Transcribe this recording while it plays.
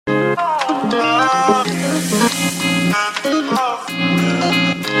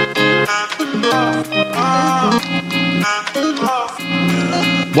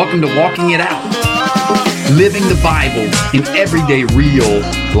Welcome to Walking It Out, living the Bible in everyday real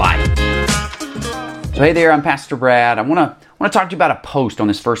life. So hey there, I'm Pastor Brad. I want to talk to you about a post on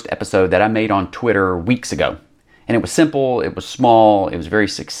this first episode that I made on Twitter weeks ago. And it was simple, it was small, it was very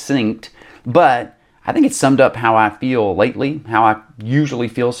succinct, but I think it summed up how I feel lately, how I usually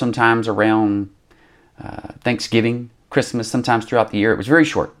feel sometimes around Thanksgiving, Christmas, sometimes throughout the year. It was very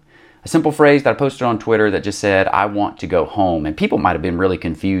short. A simple phrase that I posted on Twitter that just said, I want to go home. And people might have been really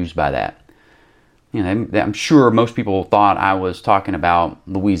confused by that. You know, I'm sure most people thought I was talking about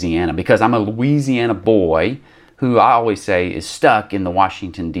Louisiana because I'm a Louisiana boy who I always say is stuck in the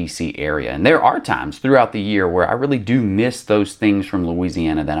Washington, D.C. area. And there are times throughout the year where I really do miss those things from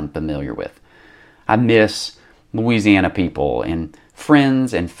Louisiana that I'm familiar with. I miss Louisiana people and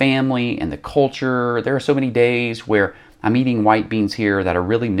friends and family and the culture. There are so many days where I'm eating white beans here that I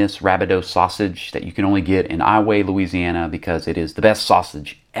really miss Rabideau sausage that you can only get in Iowa, Louisiana, because it is the best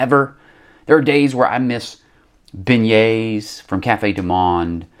sausage ever. There are days where I miss beignets from Cafe du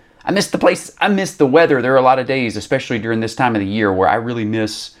Monde. I miss the place. I miss the weather. There are a lot of days, especially during this time of the year, where I really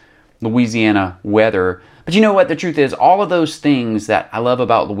miss Louisiana weather. But you know what? The truth is, all of those things that I love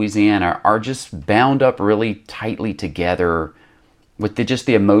about Louisiana are just bound up really tightly together with just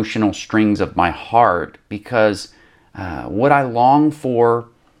the emotional strings of my heart, because what I long for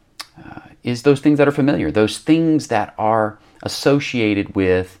is those things that are familiar, those things that are associated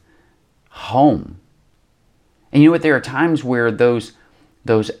with home. And you know what? There are times where those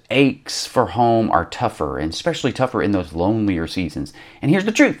aches for home are tougher, and especially tougher in those lonelier seasons. And here's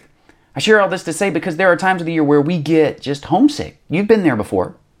the truth. I share all this to say because there are times of the year where we get just homesick. You've been there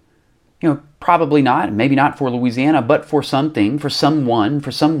before. You know, probably not, maybe not for Louisiana, but for something, for someone,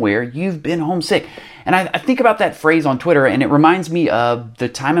 for somewhere, you've been homesick. And I think about that phrase on Twitter, and it reminds me of the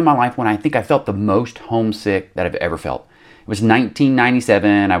time in my life when I think I felt the most homesick that I've ever felt. It was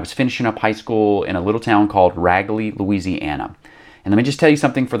 1997. I was finishing up high school in a little town called Ragley, Louisiana. And let me just tell you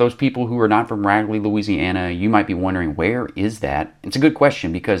something for those people who are not from Ragley, Louisiana. You might be wondering, where is that? It's a good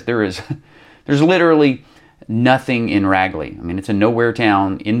question because there's literally nothing in Ragley. I mean, it's a nowhere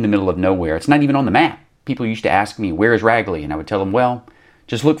town in the middle of nowhere. It's not even on the map. People used to ask me, where is Ragley? And I would tell them, well,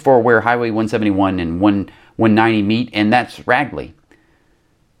 just look for where Highway 171 and 190 meet, and that's Ragley.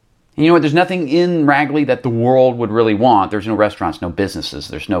 And you know what? There's nothing in Ragley that the world would really want. There's no restaurants, no businesses,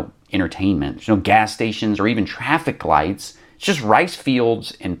 there's no entertainment, there's no gas stations or even traffic lights. It's just rice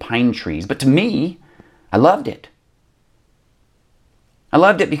fields and pine trees. But to me, I loved it. I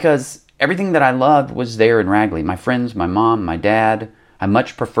loved it because everything that I loved was there in Ragley. My friends, my mom, my dad. I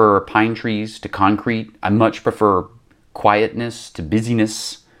much prefer pine trees to concrete. I much prefer quietness to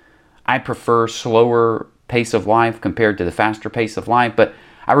busyness. I prefer slower pace of life compared to the faster pace of life. But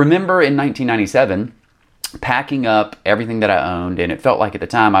I remember in 1997 packing up everything that I owned, and it felt like at the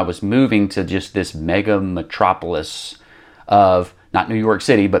time I was moving to just this mega metropolis of not New York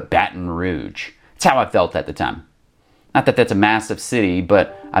City, but Baton Rouge. That's how I felt at the time. Not that that's a massive city,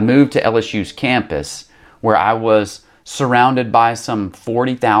 but I moved to LSU's campus where I was surrounded by some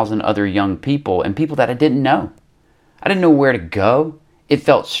 40,000 other young people and people that I didn't know. I didn't know where to go. It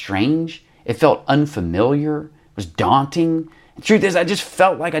felt strange. It felt unfamiliar. It was daunting. The truth is, I just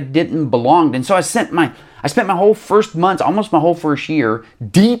felt like I didn't belong. And so I spent my whole first month, almost my whole first year,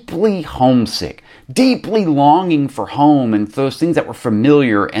 deeply homesick, deeply longing for home and for those things that were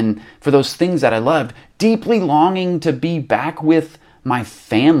familiar and for those things that I loved, deeply longing to be back with my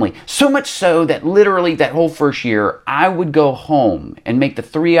family. So much so that literally that whole first year, I would go home and make the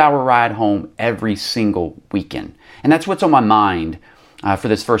 3-hour ride home every single weekend. And that's what's on my mind for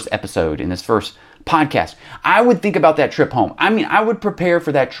this first episode in this first podcast. I would think about that trip home. I mean, I would prepare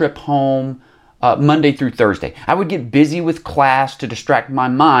for that trip home Monday through Thursday. I would get busy with class to distract my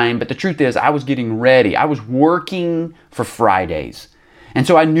mind, but the truth is I was getting ready. I was working for Fridays. And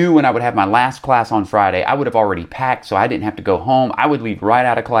so I knew when I would have my last class on Friday, I would have already packed so I didn't have to go home. I would leave right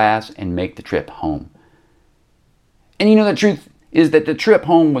out of class and make the trip home. And you know, the truth is that the trip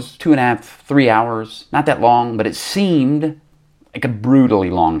home was 2.5, 3 hours. Not that long, but it seemed like a brutally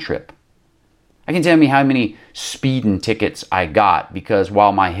long trip. I can tell you how many speeding tickets I got because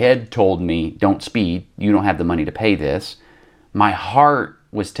while my head told me, don't speed, you don't have the money to pay this, my heart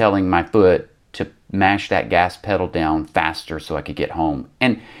was telling my foot to mash that gas pedal down faster so I could get home.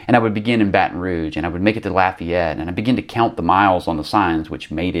 And I would begin in Baton Rouge, and I would make it to Lafayette, and I began to count the miles on the signs,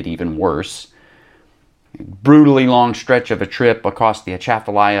 which made it even worse. Brutally long stretch of a trip across the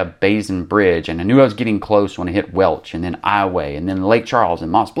Atchafalaya Basin Bridge, and I knew I was getting close when I hit Welch, and then Iowa, and then Lake Charles and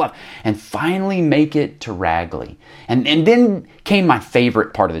Moss Bluff, and finally make it to Ragley. And then came my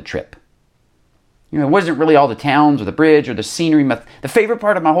favorite part of the trip. It wasn't really all the towns or the bridge or the scenery. The favorite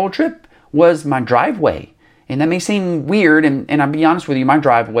part of my whole trip was my driveway. And that may seem weird, and I'll be honest with you, my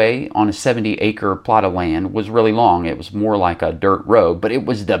driveway on a 70-acre plot of land was really long. It was more like a dirt road, but it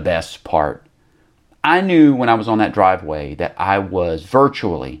was the best part. I knew when I was on that driveway that I was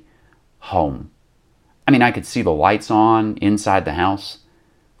virtually home. I mean, I could see the lights on inside the house.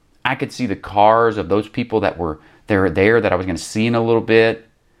 I could see the cars of those people that were there that I was going to see in a little bit.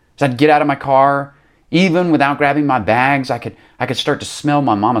 So I'd get out of my car, even without grabbing my bags, I could start to smell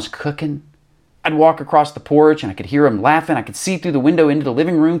my mama's cooking. I'd walk across the porch and I could hear them laughing. I could see through the window into the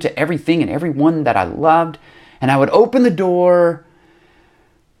living room to everything and everyone that I loved. And I would open the door.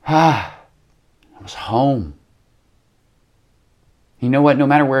 I was home. You know what? No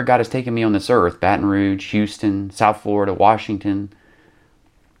matter where God has taken me on this earth, Baton Rouge, Houston, South Florida, Washington,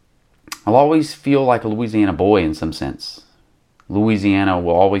 I'll always feel like a Louisiana boy in some sense. Louisiana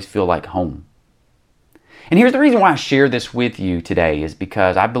will always feel like home. And here's the reason why I share this with you today is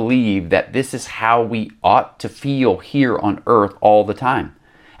because I believe that this is how we ought to feel here on earth all the time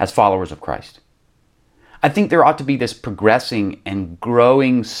as followers of Christ. I think there ought to be this progressing and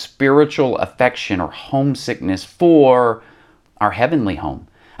growing spiritual affection or homesickness for our heavenly home.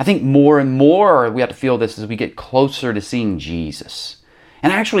 I think more and more we have to feel this as we get closer to seeing Jesus.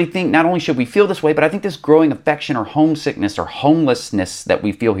 And I actually think not only should we feel this way, but I think this growing affection or homesickness or homelessness that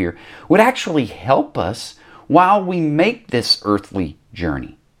we feel here would actually help us while we make this earthly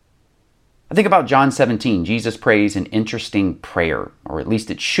journey. I think about John 17. Jesus prays an interesting prayer, or at least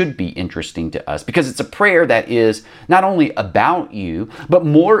it should be interesting to us, because it's a prayer that is not only about you, but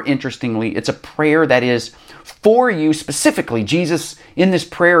more interestingly, it's a prayer that is for you specifically. Jesus, in this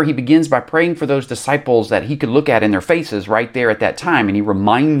prayer, he begins by praying for those disciples that he could look at in their faces right there at that time, and he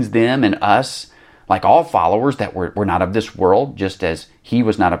reminds them and us, like all followers, that we're not of this world, just as he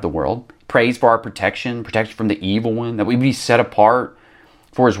was not of the world. Prays for our protection from the evil one, that we be set apart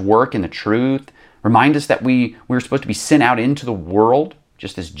for his work in the truth. Remind us that we were supposed to be sent out into the world,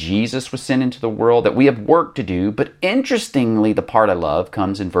 just as Jesus was sent into the world, that we have work to do. But interestingly, the part I love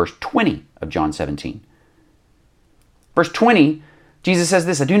comes in verse 20 of John 17. Verse 20, Jesus says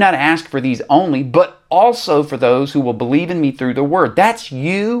this, I do not ask for these only, but also for those who will believe in me through the word. That's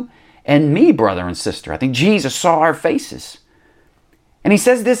you and me, brother and sister. I think Jesus saw our faces. And he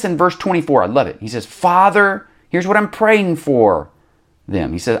says this in verse 24. I love it. He says, Father, here's what I'm praying for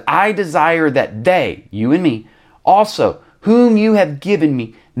them. He says, I desire that they, you and me, also, whom you have given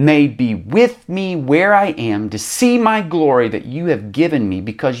me, may be with me where I am to see my glory that you have given me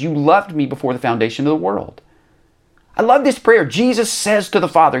because you loved me before the foundation of the world. I love this prayer. Jesus says to the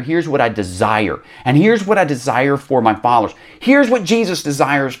Father, here's what I desire. And here's what I desire for my followers. Here's what Jesus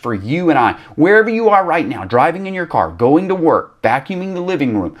desires for you and I. Wherever you are right now, driving in your car, going to work, vacuuming the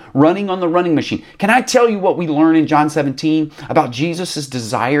living room, running on the running machine. Can I tell you what we learn in John 17 about Jesus'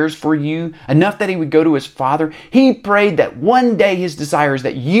 desires for you? Enough that he would go to his Father. He prayed that one day his desire is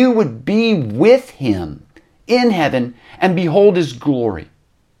that you would be with him in heaven and behold his glory.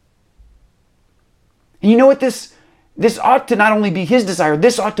 And you know what this ought to not only be his desire,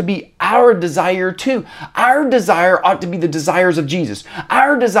 this ought to be our desire too. Our desire ought to be the desires of Jesus.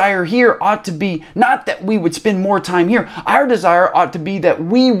 Our desire here ought to be not that we would spend more time here. Our desire ought to be that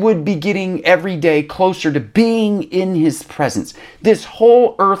we would be getting every day closer to being in his presence. This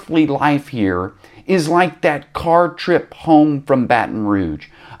whole earthly life here is like that car trip home from Baton Rouge,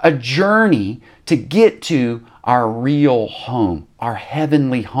 a journey to get to our real home, our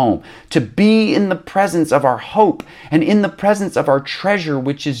heavenly home, to be in the presence of our hope and in the presence of our treasure,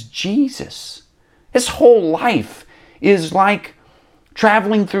 which is Jesus. This whole life is like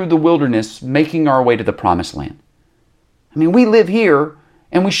traveling through the wilderness, making our way to the promised land. I mean, we live here,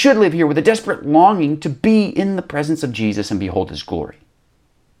 and we should live here with a desperate longing to be in the presence of Jesus and behold his glory.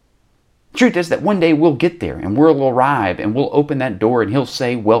 The truth is that one day we'll get there and we'll arrive and we'll open that door and he'll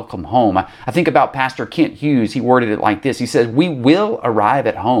say, welcome home. I think about Pastor Kent Hughes. He worded it like this. He says, we will arrive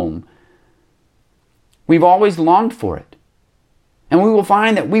at home. We've always longed for it. And we will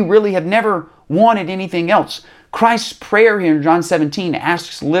find that we really have never wanted anything else. Christ's prayer here in John 17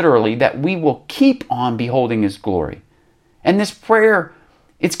 asks literally that we will keep on beholding his glory. And this prayer,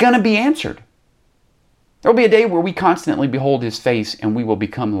 it's going to be answered. There will be a day where we constantly behold his face and we will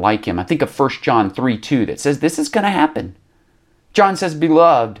become like him. I think of 1 John 3:2 that says this is going to happen. John says,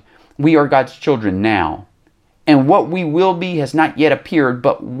 Beloved, we are God's children now, and what we will be has not yet appeared,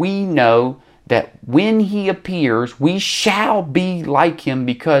 but we know that when he appears, we shall be like him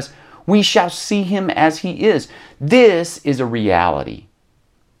because we shall see him as he is. This is a reality.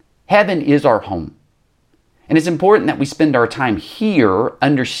 Heaven is our home. And it's important that we spend our time here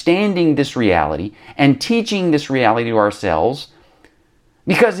understanding this reality and teaching this reality to ourselves.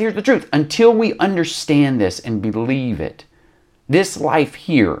 Because here's the truth. Until we understand this and believe it, this life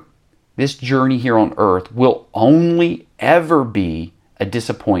here, this journey here on earth will only ever be a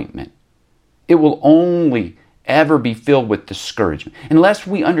disappointment. It will only ever be filled with discouragement. Unless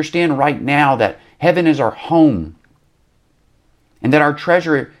we understand right now that heaven is our home and that our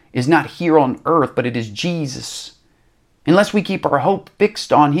treasure is not here on earth, but it is Jesus. Unless we keep our hope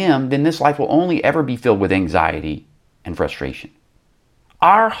fixed on Him, then this life will only ever be filled with anxiety and frustration.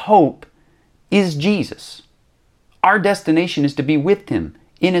 Our hope is Jesus. Our destination is to be with Him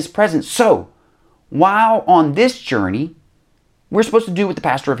in His presence. So, while on this journey, we're supposed to do what the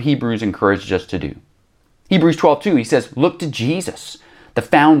pastor of Hebrews encouraged us to do. Hebrews 12:2, he says, "Look to Jesus, the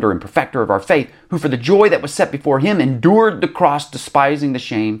founder and perfecter of our faith, who for the joy that was set before Him endured the cross, despising the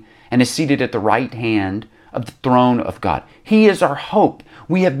shame, and is seated at the right hand of the throne of God." He is our hope.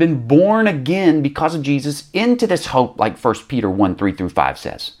 We have been born again because of Jesus into this hope, like 1 Peter 1:3-5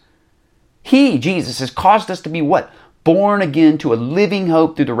 says. He, Jesus, has caused us to be what? Born again to a living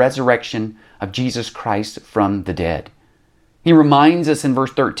hope through the resurrection of Jesus Christ from the dead. He reminds us in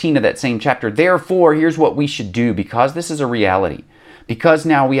verse 13 of that same chapter, "Therefore, here's what we should do, because this is a reality. Because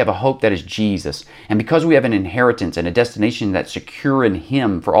now we have a hope that is Jesus, and because we have an inheritance and a destination that's secure in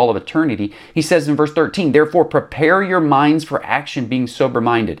Him for all of eternity," he says in verse 13, "Therefore, prepare your minds for action, being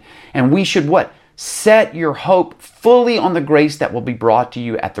sober-minded." And we should what? Set your hope fully on the grace that will be brought to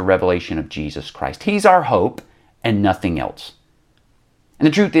you at the revelation of Jesus Christ. He's our hope and nothing else. And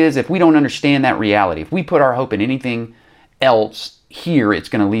the truth is, if we don't understand that reality, if we put our hope in anything else here, it's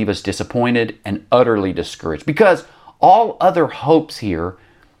going to leave us disappointed and utterly discouraged, because all other hopes here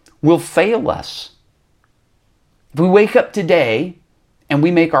will fail us. If we wake up today and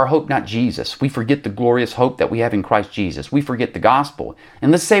we make our hope not Jesus, we forget the glorious hope that we have in Christ Jesus. We forget the gospel.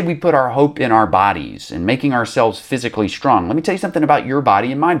 And let's say we put our hope in our bodies and making ourselves physically strong. Let me tell you something about your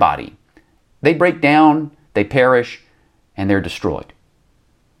body and my body. They break down, they perish, and they're destroyed.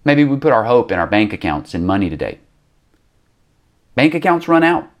 Maybe we put our hope in our bank accounts and money today. Bank accounts run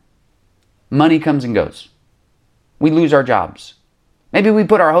out. Money comes and goes. We lose our jobs. Maybe we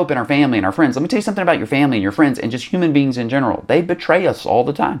put our hope in our family and our friends. Let me tell you something about your family and your friends and just human beings in general. They betray us all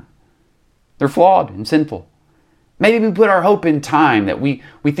the time. They're flawed and sinful. Maybe we put our hope in time, that we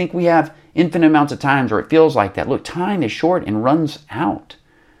think we have infinite amounts of times, or it feels like that. Look, time is short and runs out.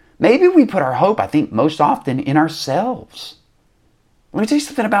 Maybe we put our hope, I think most often, in ourselves. Let me tell you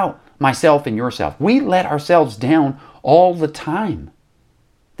something about myself and yourself. We let ourselves down all the time.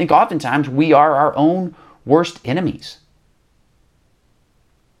 I think oftentimes we are our own worst enemies.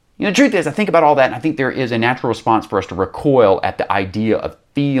 You know, the truth is, I think about all that, and I think there is a natural response for us to recoil at the idea of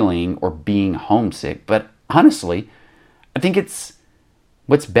feeling or being homesick. But honestly, I think it's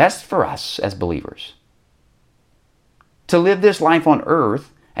what's best for us as believers. To live this life on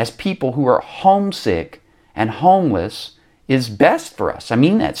earth as people who are homesick and homeless is best for us. I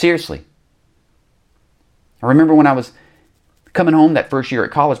mean that, seriously. I remember when I was coming home that first year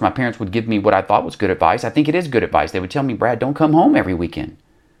at college, my parents would give me what I thought was good advice. I think it is good advice. They would tell me, "Brad, don't come home every weekend.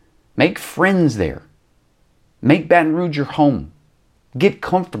 Make friends there. Make Baton Rouge your home. Get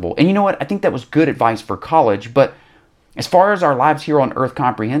comfortable." And you know what? I think that was good advice for college, but as far as our lives here on earth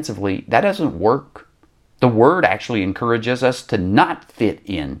comprehensively, that doesn't work. The Word actually encourages us to not fit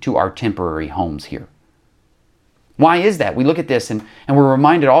into our temporary homes here. Why is that? We look at this and we're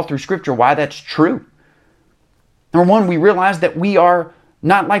reminded all through Scripture why that's true. Number one, we realize that we are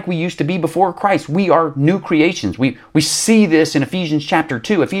not like we used to be before Christ. We are new creations. We see this in Ephesians chapter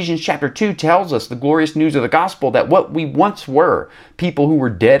 2. Ephesians chapter 2 tells us the glorious news of the gospel, that what we once were, people who were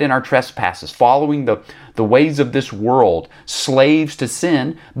dead in our trespasses, following the ways of this world, slaves to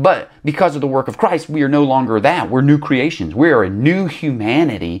sin, but because of the work of Christ, we are no longer that. We're new creations. We are a new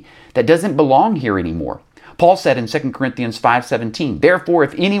humanity that doesn't belong here anymore. Paul said in 2 Corinthians 5:17, "Therefore,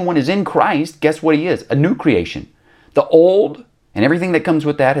 if anyone is in Christ," guess what he is? A new creation. The old and everything that comes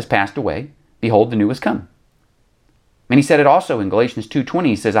with that has passed away. Behold, the new has come. And he said it also in Galatians 2:20.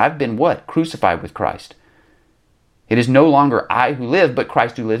 He says, "I've been" what? Crucified with Christ. It is no longer I who live, but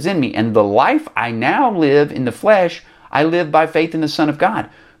Christ who lives in me. And the life I now live in the flesh, I live by faith in the Son of God,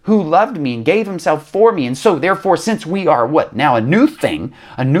 who loved me and gave Himself for me. And so, therefore, since we are what? Now a new thing,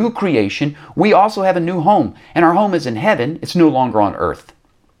 a new creation, we also have a new home. And our home is in heaven. It's no longer on earth.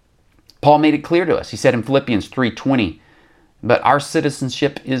 Paul made it clear to us. He said in Philippians 3:20, "But our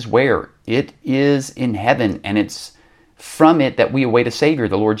citizenship is where? It is in heaven, and it's from it that we await a Savior,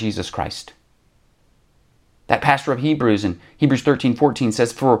 the Lord Jesus Christ." That pastor of Hebrews in Hebrews 13:14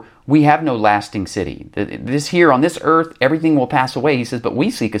 says, "For we have no lasting city." This here on this earth, everything will pass away. He says, "But we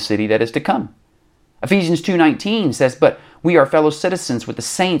seek a city that is to come." Ephesians 2:19 says, "But we are fellow citizens with the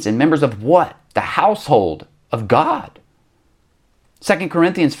saints and members of" what? The household of God. 2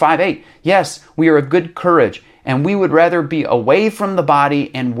 Corinthians 5:8, "Yes, we are of good courage, and we would rather be away from the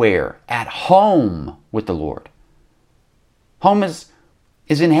body and where? At home with the Lord." Home is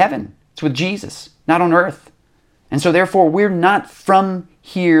in heaven. It's with Jesus, not on earth. And so therefore, we're not from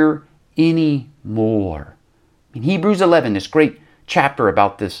here anymore. In Hebrews 11, this great chapter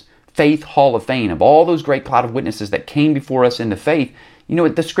about this faith hall of fame, of all those great cloud of witnesses that came before us in the faith, you know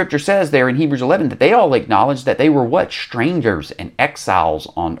what the scripture says there in Hebrews 11, that they all acknowledged that they were what? Strangers and exiles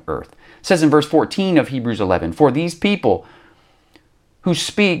on earth. It says in verse 14 of Hebrews 11, "For these people who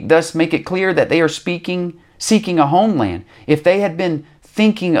speak thus make it clear that they are seeking a homeland. If they had been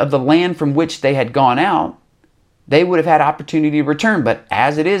thinking of the land from which they had gone out, they would have had opportunity to return. But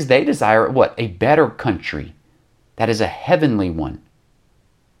as it is, they desire what? A better country. That is a heavenly one."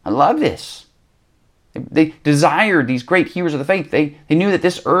 I love this. They desired, these great heroes of the faith. They knew that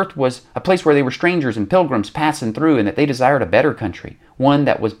this earth was a place where they were strangers and pilgrims passing through, and that they desired a better country, one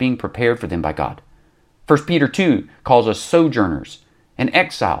that was being prepared for them by God. 1 Peter 2 calls us sojourners and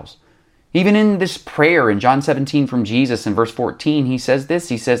exiles. Even in this prayer in John 17 from Jesus in verse 14, he says this.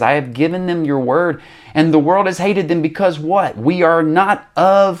 He says, "I have given them your word, and the world has hated them because" what? "We are not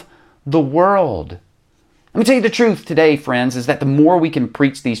of the world." Let me tell you the truth today, friends, is that the more we can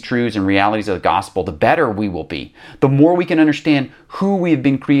preach these truths and realities of the gospel, the better we will be. The more we can understand who we have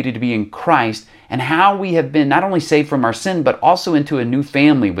been created to be in Christ and how we have been not only saved from our sin, but also into a new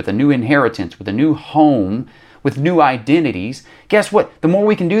family with a new inheritance, with a new home, with new identities. Guess what? The more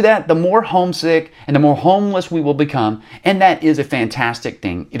we can do that, the more homesick and the more homeless we will become. And that is a fantastic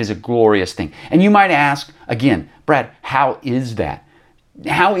thing. It is a glorious thing. And you might ask, again, Brad, how is that?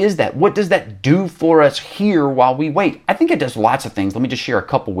 How is that? What does that do for us here while we wait? I think it does lots of things. Let me just share a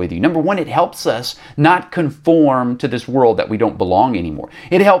couple with you. Number one, it helps us not conform to this world that we don't belong anymore.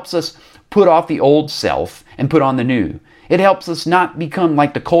 It helps us put off the old self and put on the new. It helps us not become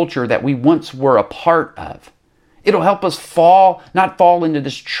like the culture that we once were a part of. It'll help us not fall into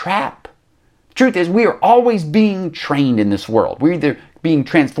this trap. The truth is, we are always being trained in this world. We're either being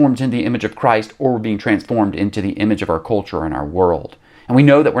transformed into the image of Christ or we're being transformed into the image of our culture and our world. And we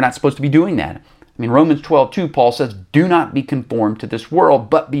know that we're not supposed to be doing that. I mean, Romans 12:2, Paul says, "Do not be conformed to this world,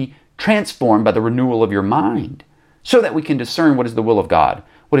 but be transformed by the renewal of your mind, so that we can discern what is the will of God,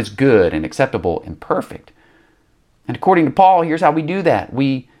 what is good and acceptable and perfect." And according to Paul, here's how we do that.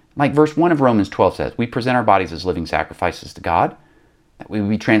 We, like verse 1 of Romans 12 says, we present our bodies as living sacrifices to God, that we will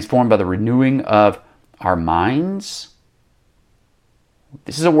be transformed by the renewing of our minds.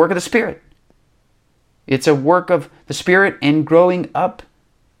 This is a work of the Spirit. It's a work of the Spirit and growing up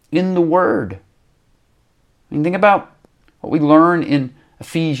in the Word. I mean, think about what we learn in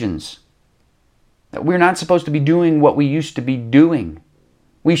Ephesians, that we're not supposed to be doing what we used to be doing.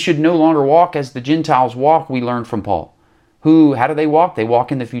 We should no longer walk as the Gentiles walk, we learned from Paul. How do they walk? They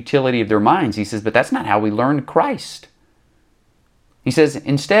walk in the futility of their minds. He says, but that's not how we learned Christ. He says,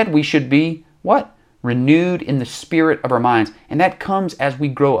 instead we should be, what? Renewed in the spirit of our minds. And that comes as we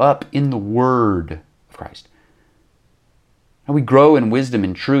grow up in the Word of Christ. And we grow in wisdom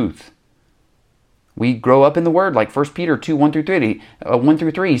and truth. We grow up in the Word, like 1 Peter 2, 1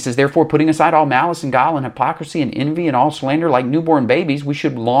 through 3. He says, therefore, putting aside all malice and guile and hypocrisy and envy and all slander, like newborn babies, we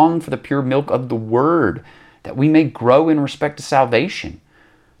should long for the pure milk of the Word, that we may grow in respect to salvation.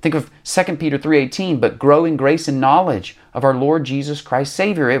 Think of 2 Peter 3:18, but grow in grace and knowledge of our Lord Jesus Christ,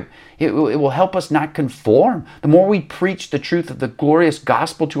 Savior. It will help us not conform. The more we preach the truth of the glorious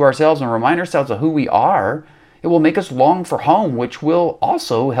gospel to ourselves and remind ourselves of who we are, it will make us long for home, which will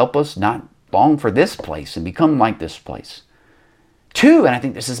also help us not long for this place and become like this place. 2, and I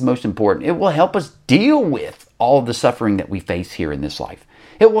think this is most important, it will help us deal with all of the suffering that we face here in this life.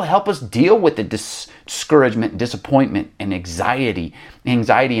 It will help us deal with the discouragement, disappointment, and anxiety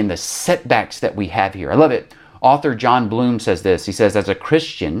and the setbacks that we have here. I love it. Author John Bloom says this. He says, as a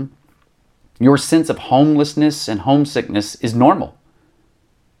Christian, your sense of homelessness and homesickness is normal.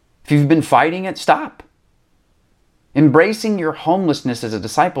 If you've been fighting it, stop. Embracing your homelessness as a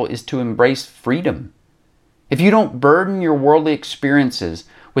disciple is to embrace freedom. If you don't burden your worldly experiences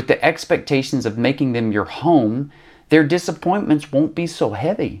with the expectations of making them your home, their disappointments won't be so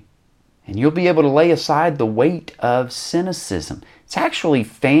heavy, and you'll be able to lay aside the weight of cynicism. It's actually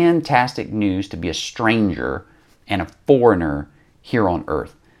fantastic news to be a stranger and a foreigner here on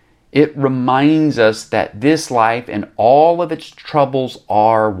earth. It reminds us that this life and all of its troubles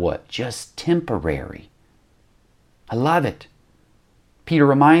are what? Just temporary. I love it. Peter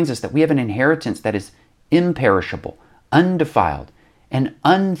reminds us that we have an inheritance that is imperishable, undefiled, and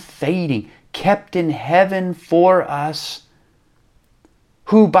unfading, kept in heaven for us,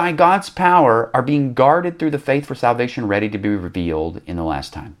 who by God's power are being guarded through the faith for salvation, ready to be revealed in the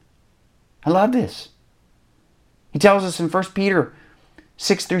last time. I love this. He tells us in 1 Peter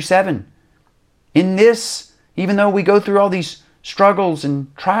 6 through 7, in this, even though we go through all these struggles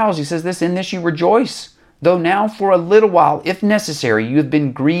and trials, he says this, in this you rejoice, though now for a little while, if necessary, you have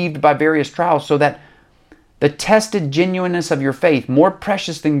been grieved by various trials, so that the tested genuineness of your faith, more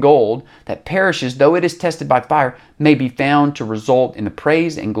precious than gold that perishes, though it is tested by fire, may be found to result in the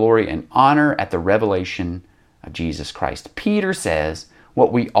praise and glory and honor at the revelation of Jesus Christ. Peter says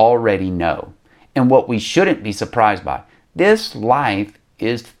what we already know and what we shouldn't be surprised by. This life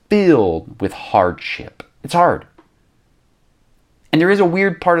is filled with hardship. It's hard. And there is a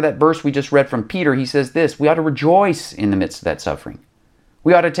weird part of that verse we just read from Peter. He says this, we ought to rejoice in the midst of that suffering.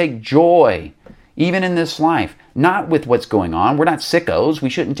 We ought to take joy even in this life, not with what's going on. We're not sickos. We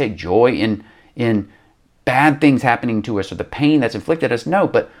shouldn't take joy in bad things happening to us or the pain that's inflicted us. No,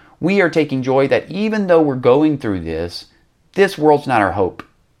 but we are taking joy that even though we're going through this world's not our hope.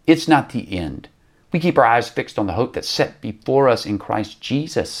 It's not the end. We keep our eyes fixed on the hope that's set before us in Christ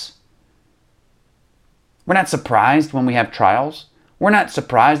Jesus. We're not surprised when we have trials. We're not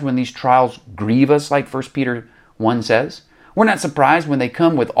surprised when these trials grieve us, like 1 Peter 1 says. We're not surprised when they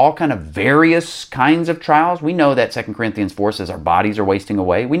come with all kind of various kinds of trials. We know that 2 Corinthians 4 says our bodies are wasting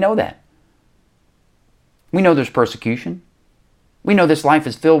away. We know that. We know there's persecution. We know this life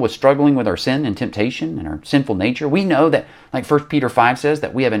is filled with struggling with our sin and temptation and our sinful nature. We know that, like 1 Peter 5 says,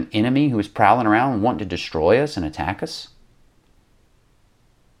 that we have an enemy who is prowling around and wanting to destroy us and attack us.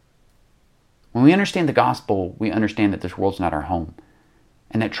 When we understand the gospel, we understand that this world's not our home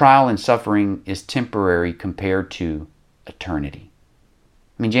and that trial and suffering is temporary compared to eternity.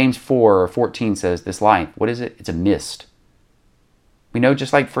 I mean, James 4:14 says this life, what is it? It's a mist. We know,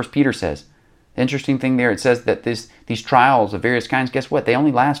 just like 1 Peter says, the interesting thing there, it says that these trials of various kinds, guess what? They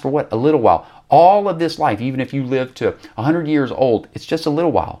only last for what? A little while. All of this life, even if you live to 100 years old, it's just a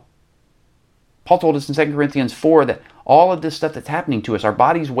little while. Paul told us in 2 Corinthians 4 that all of this stuff that's happening to us, our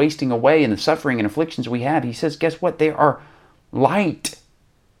bodies wasting away and the suffering and afflictions we have, he says, guess what? They are light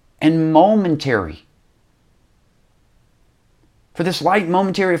and momentary. For this light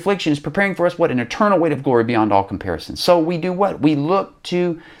momentary affliction is preparing for us what? An eternal weight of glory beyond all comparison. So we do what? We look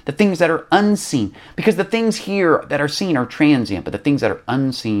to the things that are unseen. Because the things here that are seen are transient, but the things that are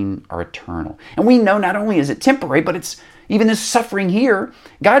unseen are eternal. And we know not only is it temporary, but it's even this suffering here,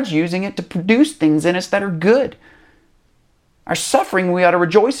 God's using it to produce things in us that are good. Our suffering we ought to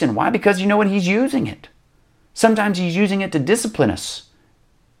rejoice in. Why? Because you know what? He's using it. Sometimes He's using it to discipline us.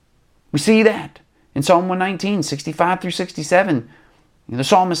 We see that. In Psalm 119, 65 through 67, the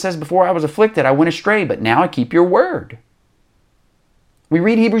psalmist says, before I was afflicted, I went astray, but now I keep your word. We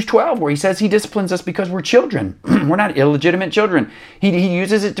read Hebrews 12, where he says he disciplines us because we're children. We're not illegitimate children. He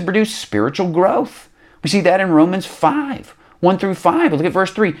uses it to produce spiritual growth. We see that in Romans 5, 1 through 5. Look at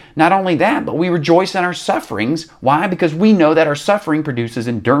verse 3. Not only that, but we rejoice in our sufferings. Why? Because we know that our suffering produces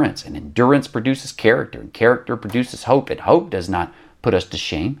endurance, and endurance produces character, and character produces hope, and hope does not put us to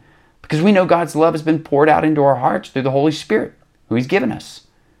shame. Because we know God's love has been poured out into our hearts through the Holy Spirit, who He's given us.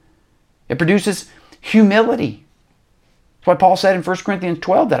 It produces humility. That's why Paul said in 1 Corinthians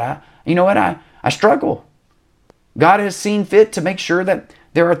 12 that I struggle. God has seen fit to make sure that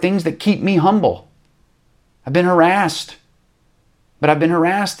there are things that keep me humble. I've been harassed. But I've been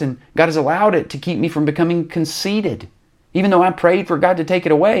harassed and God has allowed it to keep me from becoming conceited. Even though I prayed for God to take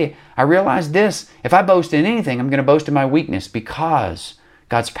it away, I realized this. If I boast in anything, I'm going to boast in my weakness because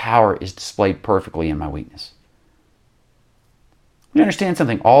God's power is displayed perfectly in my weakness. We understand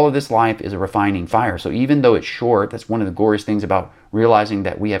something. All of this life is a refining fire. So even though it's short, that's one of the glorious things about realizing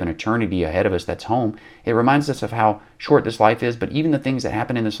that we have an eternity ahead of us that's home. It reminds us of how short this life is. But even the things that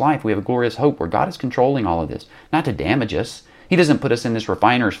happen in this life, we have a glorious hope where God is controlling all of this. Not to damage us. He doesn't put us in this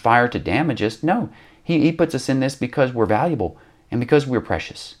refiner's fire to damage us. No, He puts us in this because we're valuable and because we're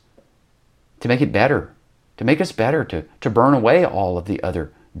precious. To make it better. To make us better, to burn away all of the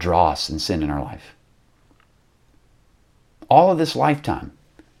other dross and sin in our life. All of this lifetime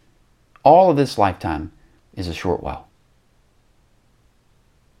is a short while.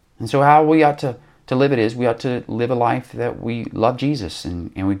 And so how we ought to live it is, we ought to live a life that we love Jesus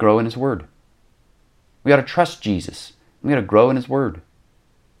and we grow in His Word. We ought to trust Jesus. We ought to grow in His Word.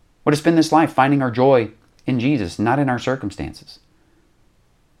 We ought to spend this life finding our joy in Jesus, not in our circumstances.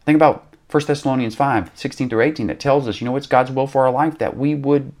 Think about 1 Thessalonians 5, 16 through 18, that tells us, it's God's will for our life that we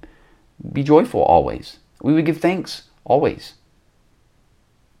would be joyful always. We would give thanks always.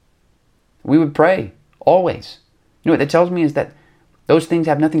 We would pray always. You know what that tells me is that those things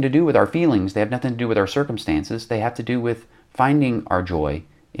have nothing to do with our feelings. They have nothing to do with our circumstances. They have to do with finding our joy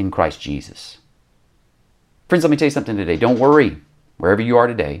in Christ Jesus. Friends, let me tell you something today. Don't worry, wherever you are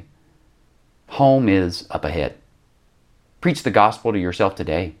today. Home is up ahead. Preach the gospel to yourself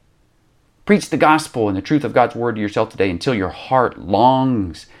today. Preach the gospel and the truth of God's word to yourself today until your heart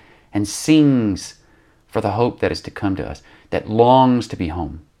longs and sings for the hope that is to come to us, that longs to be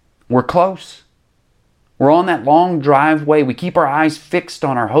home. We're close. We're on that long driveway. We keep our eyes fixed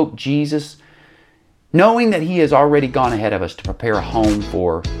on our hope, Jesus, knowing that He has already gone ahead of us to prepare a home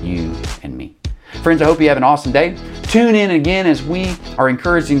for you and me. Friends, I hope you have an awesome day. Tune in again as we are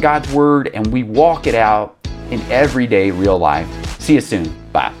encouraged in God's Word and we walk it out in everyday real life. See you soon.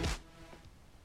 Bye.